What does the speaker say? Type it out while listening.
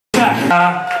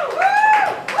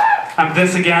I'm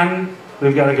This Again.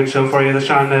 We've got a good show for you, the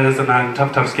Shondes, and then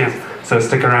Tough Tough Skin. So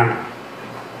stick around.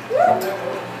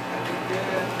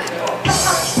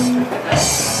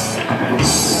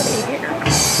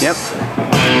 Yep.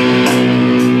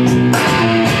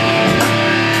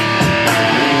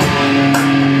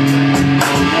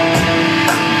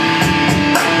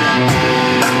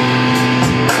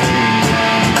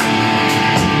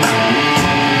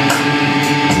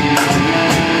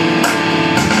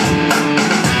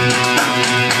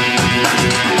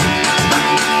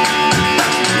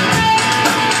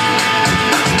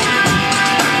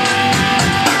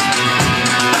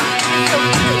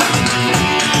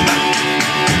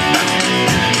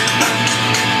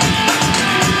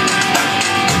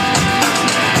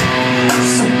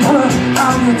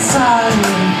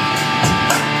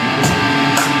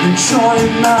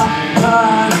 Enjoying my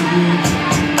body,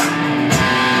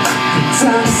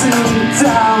 dancing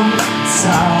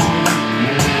downtown.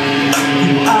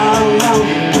 I won't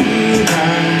be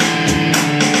there.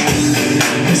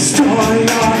 Restore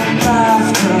your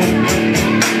laughter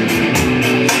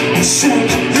and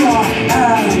shake your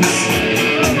hands.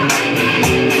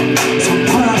 So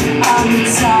put on your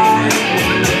tie,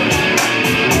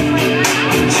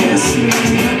 kiss me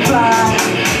goodbye.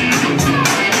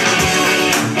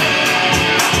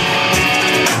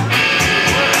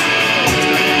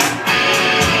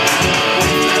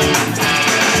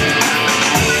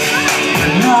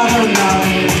 Another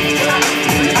night,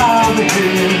 I'll be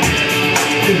here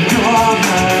in your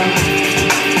bed.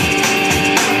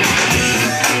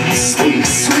 You speak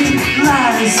sweet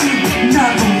lies you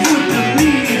never would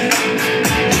believe.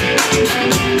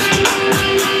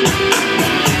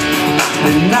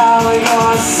 And now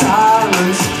your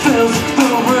silence fills the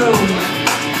room.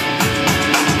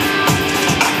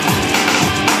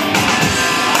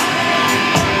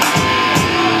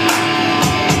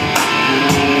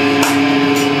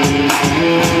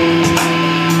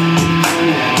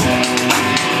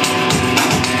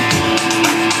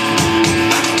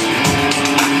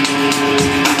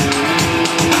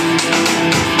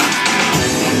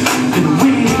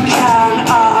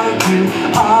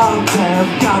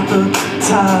 I've got the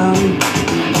time.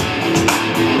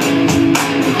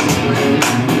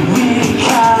 We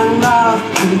can love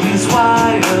through these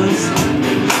wires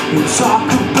and talk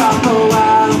about the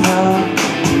weather.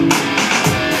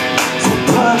 So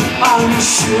put on your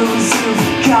shoes, you've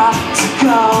got to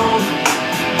go.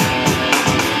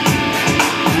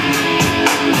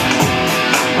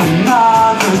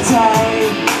 Another day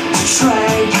to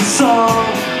trade your soul.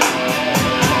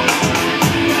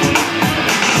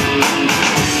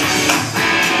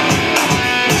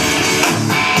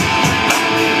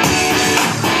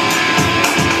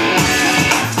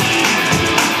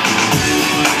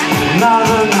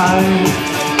 Another night,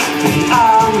 and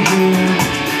I'm here,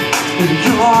 and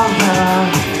you're there.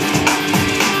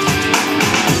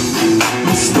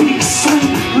 You speak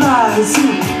sweet lies you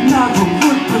never